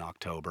posted in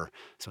October,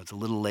 so it's a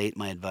little late,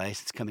 my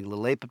advice. It's coming a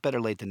little late, but better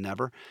late than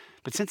never.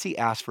 But since he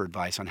asked for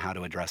advice on how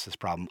to address this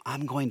problem,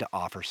 I'm going to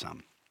offer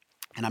some.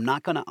 And I'm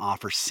not going to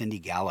offer Cindy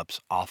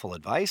Gallup's awful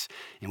advice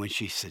in which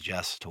she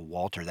suggests to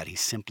Walter that he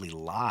simply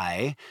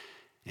lie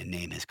and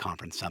name his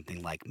conference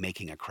something like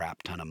making a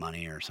crap ton of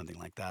money or something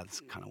like that.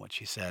 That's kind of what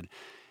she said,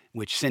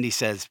 which Cindy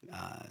says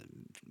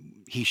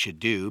he should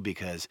do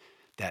because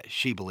that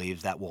she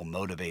believes that will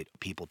motivate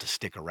people to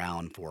stick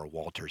around for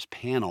Walter's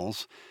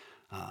panels.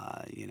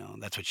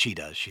 That's what she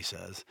does, she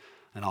says.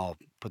 And I'll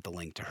put the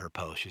link to her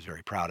post. She's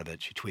very proud of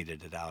it. She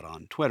tweeted it out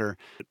on Twitter.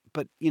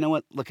 But you know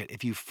what? Look,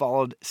 if you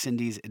followed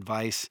Cindy's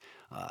advice,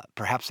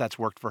 perhaps that's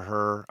worked for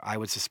her. I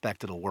would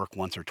suspect it'll work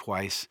once or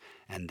twice,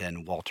 and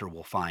then Walter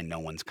will find no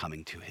one's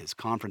coming to his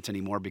conference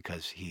anymore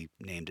because he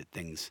named it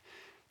things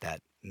that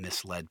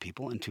misled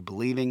people into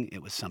believing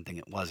it was something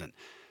it wasn't.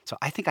 So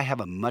I think I have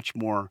a much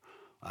more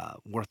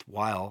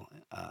worthwhile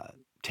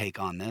take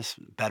on this,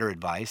 better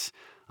advice.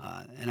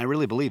 And I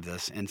really believe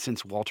this. And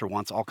since Walter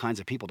wants all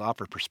kinds of people to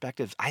offer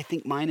perspectives, I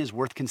think mine is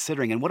worth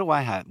considering. And what do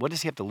I have? What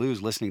does he have to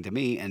lose listening to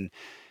me? And,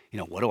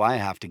 what do I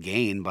have to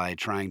gain by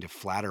trying to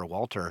flatter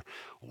Walter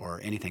or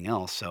anything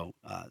else? So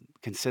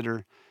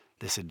consider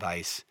this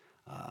advice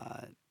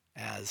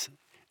as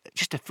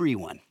just a free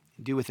one.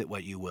 Do with it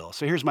what you will.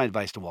 So here's my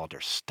advice to Walter.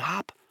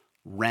 Stop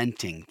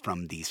renting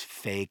from these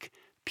fake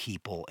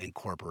people and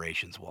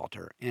corporations,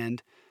 Walter.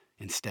 And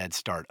Instead,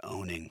 start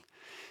owning.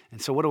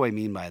 And so what do I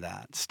mean by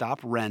that? Stop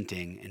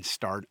renting and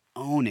start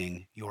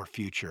owning your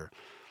future.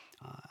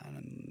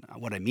 And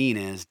what I mean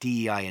is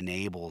DEI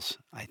enables,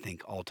 I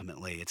think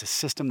ultimately, it's a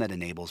system that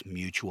enables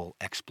mutual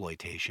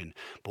exploitation.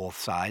 Both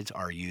sides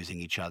are using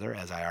each other,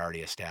 as I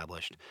already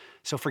established.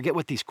 So forget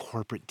what these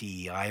corporate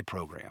DEI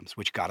programs,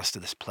 which got us to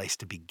this place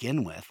to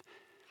begin with,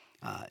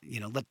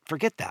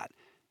 forget that.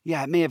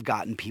 Yeah, it may have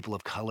gotten people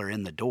of color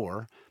in the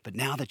door, but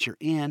now that you're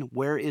in,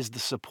 where is the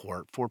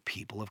support for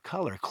people of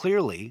color?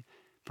 Clearly,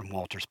 from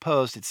Walter's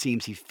post, it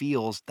seems he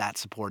feels that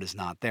support is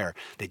not there.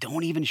 They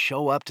don't even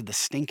show up to the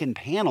stinking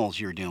panels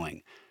you're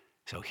doing.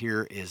 So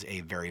here is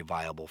a very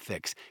viable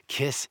fix.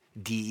 Kiss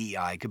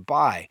DEI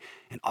goodbye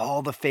and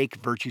all the fake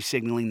virtue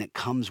signaling that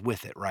comes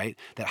with it, right?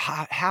 That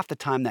half the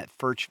time that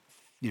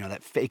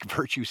fake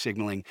virtue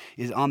signaling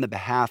is on the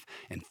behalf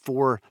and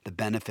for the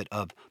benefit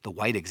of the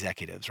white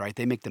executives, right?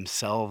 They make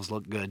themselves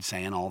look good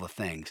saying all the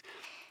things,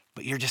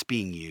 but you're just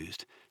being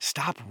used.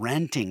 Stop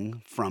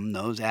renting from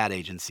those ad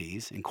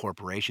agencies and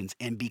corporations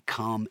and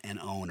become an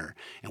owner.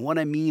 And what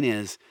I mean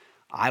is,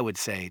 I would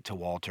say to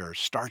Walter,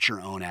 start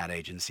your own ad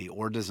agency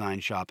or design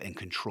shop and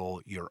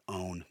control your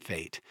own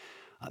fate.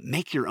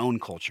 Make your own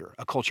culture,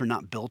 a culture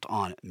not built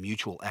on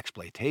mutual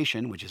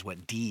exploitation, which is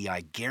what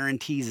DEI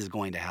guarantees is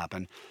going to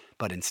happen,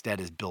 but instead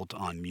is built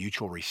on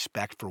mutual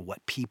respect for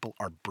what people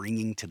are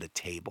bringing to the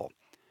table,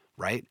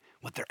 right?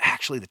 What they're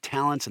actually, the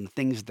talents and the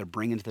things that they're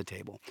bringing to the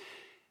table.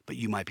 But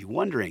you might be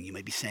wondering, you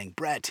might be saying,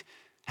 Brett,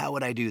 how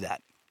would I do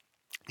that?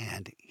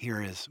 And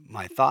here is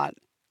my thought.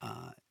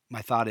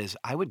 My thought is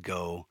I would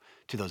go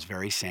to those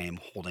very same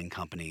holding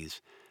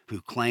companies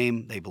who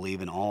claim they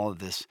believe in all of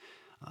this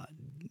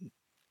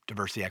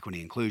diversity,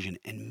 equity, inclusion,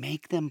 and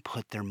make them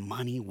put their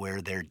money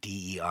where their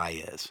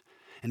DEI is.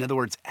 In other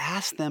words,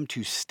 ask them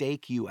to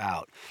stake you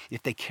out.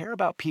 If they care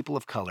about people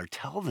of color,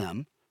 tell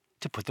them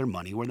to put their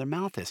money where their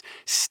mouth is.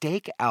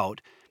 Stake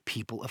out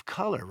people of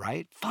color,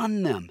 right?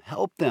 Fund them,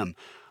 help them,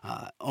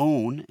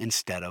 own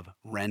instead of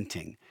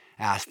renting.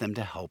 Ask them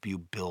to help you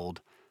build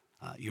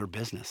your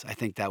business. I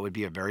think that would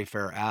be a very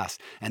fair ask.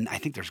 And I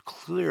think there's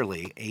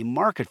clearly a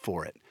market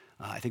for it.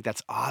 I think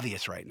that's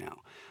obvious right now.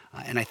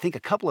 And I think a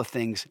couple of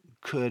things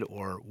could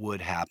or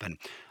would happen.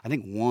 I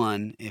think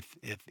one, if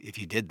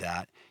you did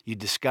that, you'd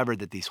discover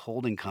that these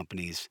holding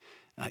companies,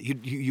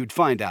 you'd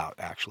find out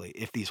actually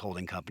if these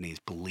holding companies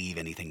believe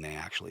anything they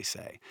actually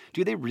say.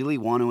 Do they really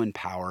want to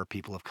empower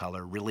people of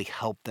color, really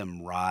help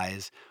them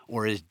rise,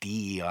 or is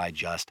DEI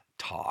just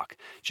talk,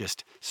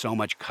 just so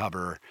much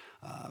cover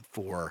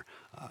for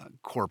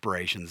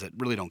corporations that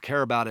really don't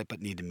care about it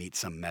but need to meet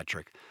some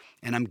metric?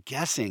 And I'm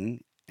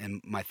guessing,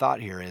 and my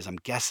thought here is I'm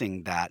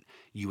guessing that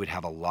you would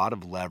have a lot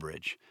of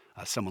leverage.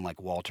 Someone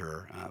like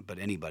Walter, but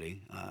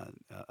anybody,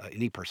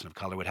 any person of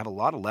color would have a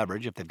lot of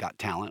leverage if they've got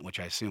talent, which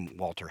I assume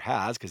Walter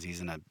has because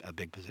he's in a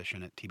big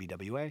position at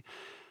TBWA.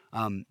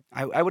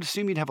 I would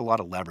assume you'd have a lot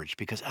of leverage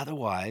because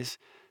otherwise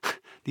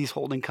these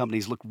holding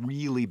companies look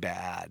really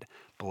bad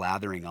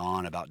blathering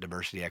on about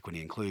diversity,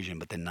 equity, inclusion,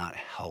 but then not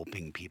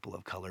helping people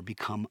of color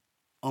become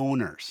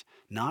owners,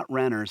 not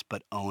renters,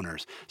 but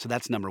owners. So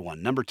that's number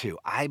one. Number two,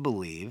 I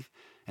believe,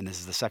 and this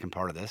is the second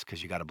part of this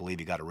because you got to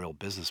believe you got a real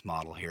business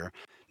model here.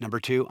 Number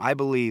two, I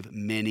believe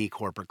many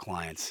corporate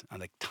clients,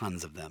 like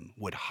tons of them,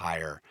 would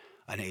hire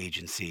an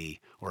agency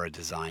or a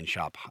design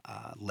shop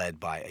led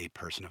by a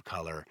person of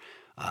color.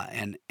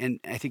 And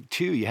I think,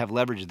 too, you have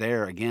leverage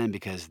there, again,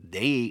 because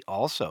they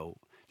also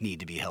need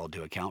to be held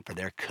to account for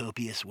their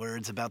copious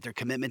words about their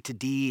commitment to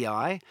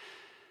DEI.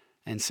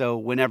 And so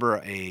whenever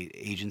a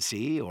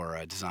agency or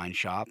a design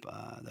shop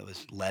that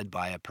was led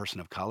by a person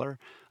of color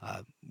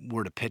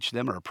were to pitch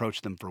them or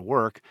approach them for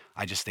work,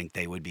 I just think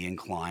they would be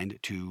inclined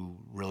to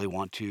really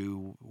want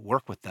to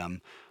work with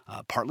them,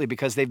 partly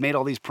because they've made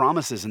all these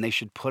promises and they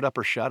should put up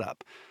or shut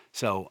up.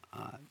 So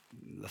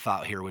the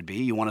thought here would be,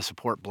 you want to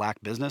support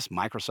black business,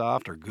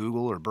 Microsoft or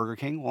Google or Burger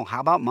King? Well, how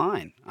about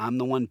mine? I'm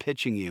the one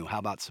pitching you. How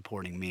about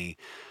supporting me?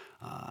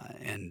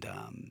 And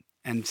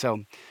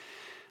so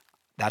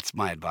that's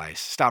my advice.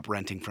 Stop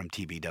renting from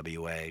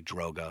TBWA,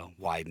 Droga,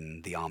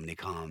 Wyden, the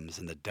Omnicoms,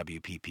 and the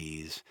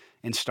WPPs,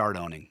 and start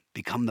owning.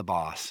 Become the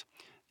boss.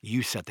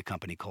 You set the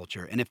company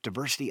culture. And if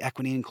diversity,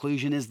 equity,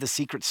 inclusion is the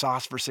secret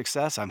sauce for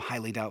success, I'm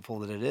highly doubtful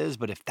that it is.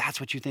 But if that's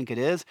what you think it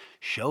is,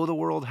 show the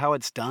world how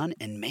it's done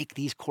and make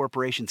these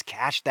corporations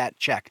cash that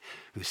check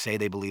who say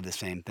they believe the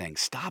same thing.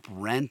 Stop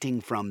renting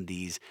from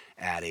these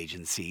ad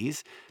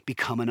agencies.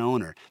 Become an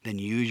owner. Then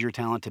use your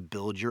talent to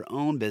build your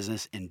own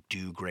business and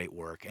do great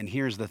work. And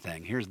here's the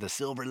thing. Here's the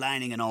silver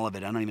lining in all of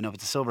it. I don't even know if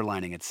it's a silver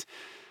lining. It's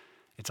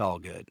all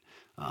good.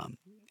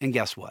 And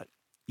guess what?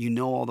 You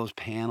know, all those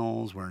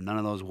panels where none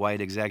of those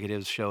white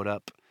executives showed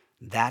up,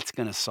 that's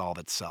going to solve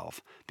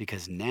itself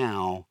because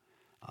now,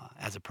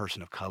 as a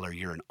person of color,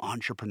 you're an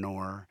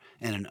entrepreneur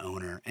and an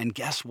owner. And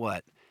guess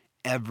what?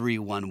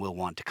 Everyone will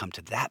want to come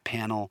to that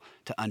panel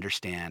to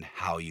understand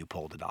how you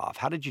pulled it off.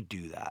 How did you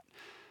do that?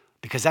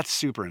 Because that's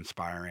super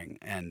inspiring.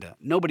 And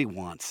nobody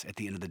wants, at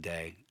the end of the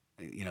day,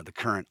 the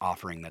current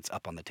offering that's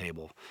up on the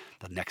table,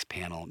 the next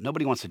panel.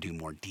 Nobody wants to do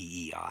more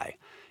DEI.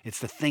 It's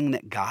the thing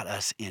that got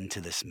us into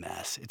this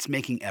mess. It's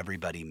making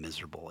everybody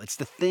miserable. It's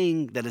the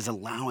thing that is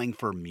allowing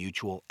for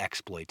mutual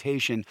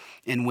exploitation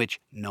in which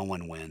no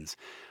one wins,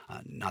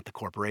 not the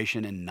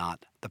corporation and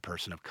not the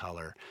person of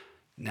color.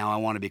 Now, I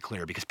want to be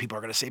clear because people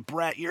are going to say,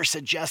 Brett, you're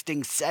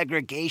suggesting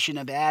segregation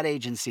of ad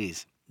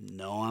agencies.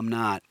 No, I'm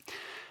not.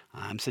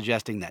 I'm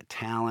suggesting that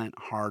talent,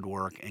 hard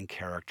work, and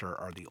character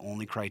are the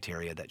only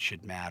criteria that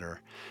should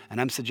matter.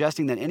 And I'm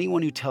suggesting that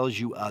anyone who tells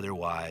you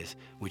otherwise,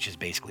 which is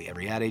basically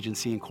every ad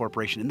agency and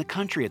corporation in the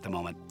country at the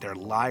moment, they're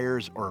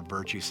liars or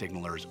virtue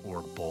signalers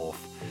or both.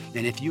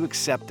 And if you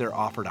accept their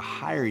offer to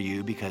hire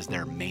you because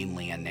they're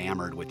mainly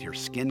enamored with your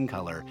skin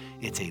color,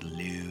 it's a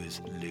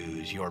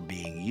lose-lose. You're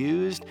being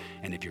used,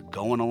 and if you're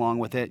going along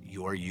with it,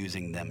 you're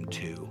using them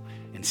too.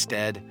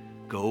 Instead,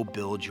 go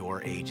build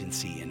your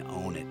agency and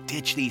own it.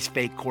 Ditch these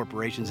fake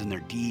corporations and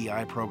their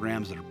DEI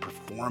programs that are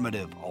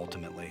performative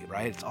ultimately,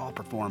 right? It's all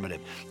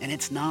performative. And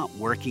it's not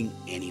working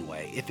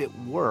anyway. If it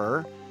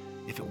were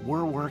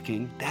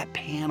working, that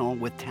panel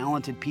with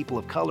talented people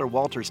of color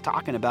Walter's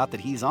talking about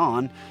that he's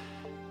on,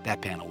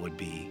 that panel would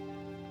be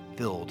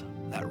filled.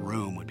 That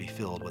room would be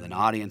filled with an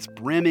audience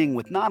brimming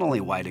with not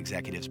only white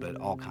executives, but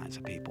all kinds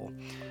of people.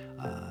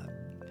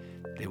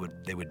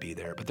 They would be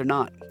there, but they're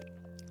not.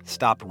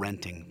 Stop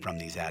renting from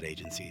these ad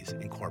agencies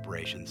and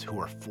corporations who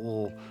are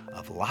full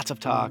of lots of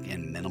talk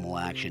and minimal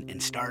action,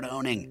 and start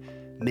owning.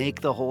 Make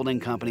the holding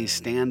companies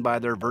stand by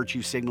their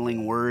virtue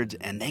signaling words,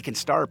 and they can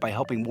start by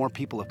helping more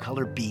people of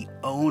color be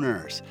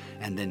owners.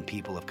 And then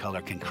people of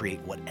color can create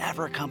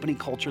whatever company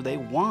culture they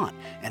want.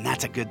 And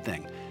that's a good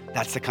thing.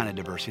 That's the kind of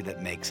diversity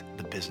that makes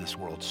the business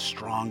world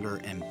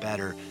stronger and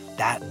better.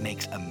 That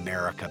makes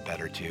America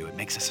better too. It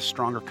makes us a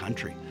stronger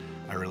country.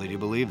 I really do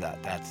believe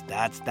that.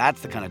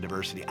 That's the kind of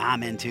diversity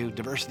I'm into.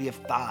 Diversity of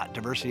thought,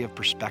 diversity of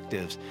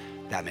perspectives.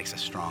 That makes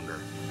us stronger.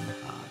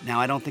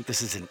 Now, I don't think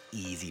this is an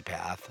easy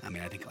path. I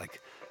mean, I think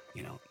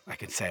I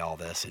could say all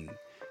this and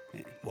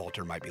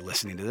Walter might be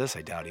listening to this.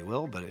 I doubt he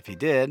will, but if he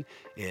did,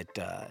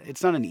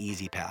 it's not an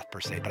easy path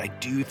per se, but I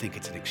do think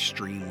it's an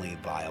extremely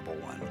viable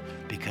one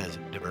because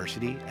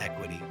diversity,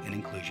 equity, and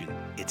inclusion,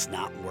 it's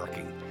not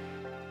working.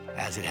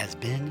 As it has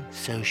been,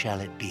 so shall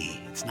it be.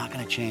 It's not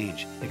going to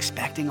change.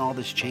 Expecting all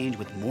this change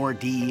with more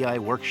DEI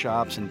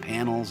workshops and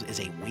panels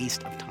is a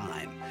waste of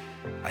time.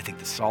 I think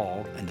the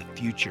solve and the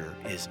future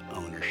is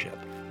ownership,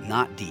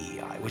 not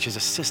DEI, which is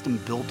a system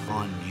built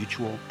on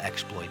mutual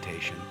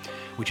exploitation,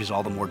 which is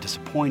all the more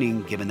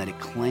disappointing given that it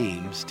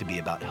claims to be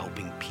about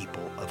helping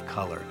people of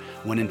color,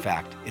 when in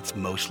fact it's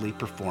mostly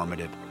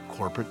performative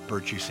corporate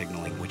virtue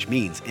signaling, which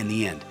means in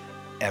the end,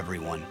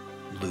 everyone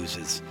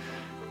loses.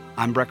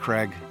 I'm Brett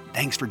Craig.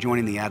 Thanks for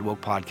joining the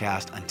AdWoke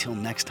podcast. Until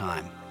next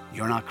time,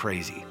 you're not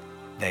crazy.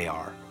 They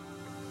are.